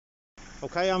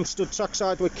Okay, I'm stood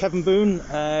trackside with Kevin Boon.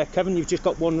 Kevin, you've just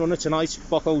got one runner tonight,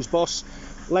 Bocco's boss.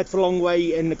 Led for a long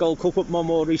way in the Gold Cup at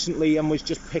more recently and was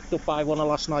just picked up by one of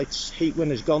last night's heat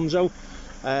winners, Gonzo.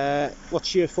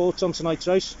 What's your thoughts on tonight's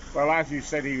race? Well, as you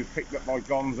said, he was picked up by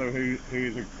Gonzo, who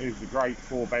is a great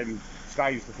four-bend,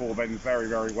 stays the four bends very,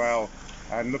 very well.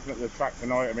 And looking at the track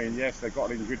tonight, I mean, yes, they've got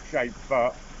it in good shape,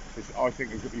 but I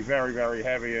think it's going to be very, very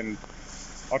heavy, and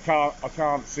I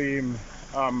can't see him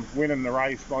winning the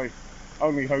race. My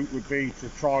only hope would be to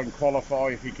try and qualify.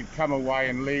 If he could come away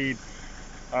and lead,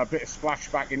 a bit of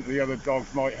splashback into the other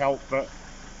dogs might help, but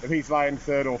if he's laying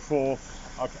third or fourth,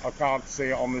 I can't see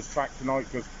it on this track tonight,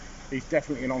 because he's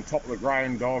definitely an on top of the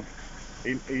ground dog.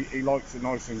 He likes it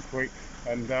nice and quick,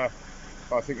 and I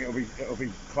think it'll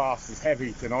be classed as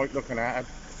heavy tonight looking at it.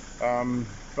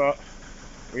 But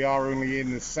we are only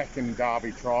in the second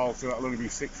Derby trial, so that'll only be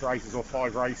 6 races or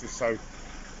 5 races. So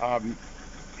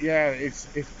yeah,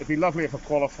 it'd be lovely if I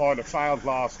qualified. I failed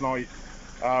last night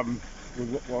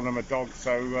with one of my dogs,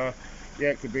 so yeah,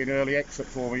 it could be an early exit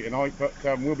for me tonight, but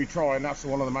we'll be trying. That's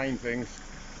one of the main things.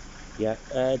 Yeah,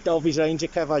 Delvy's Ranger,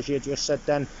 Kev, as you just said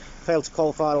then, failed to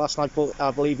qualify last night, but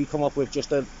I believe he come up with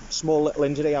just a small little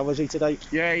injury. How was he today?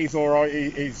 Yeah, he's all right.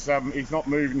 He's not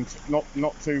moving,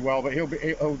 not too well, but he'll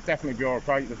definitely be all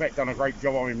right. The vet done a great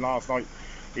job on him last night.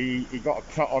 He got a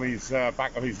cut on his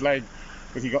back of his leg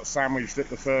because he got sandwiched at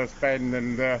the first bend,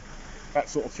 and that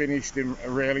sort of finished him,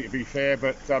 really, to be fair.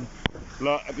 But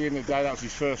look, at the end of the day, that was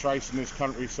his first race in this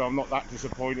country, so I'm not that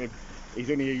disappointed. He's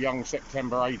only a young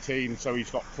September 18, so he's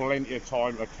got plenty of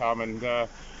time to come, and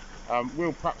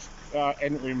we'll perhaps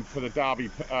enter him for the Derby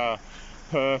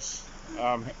purse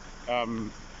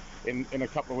in a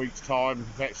couple of weeks' time.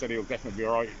 Vet said he'll definitely be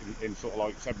all right in sort of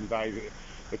like 7 days.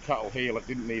 The cut will heal. It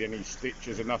didn't need any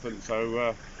stitches or nothing,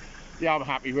 so yeah, I'm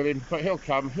happy with him. But he'll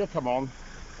come on.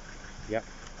 Yeah.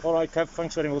 All right, Kev.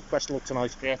 Thanks very much. Best of luck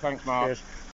tonight. Yeah, thanks, Mark. Cheers.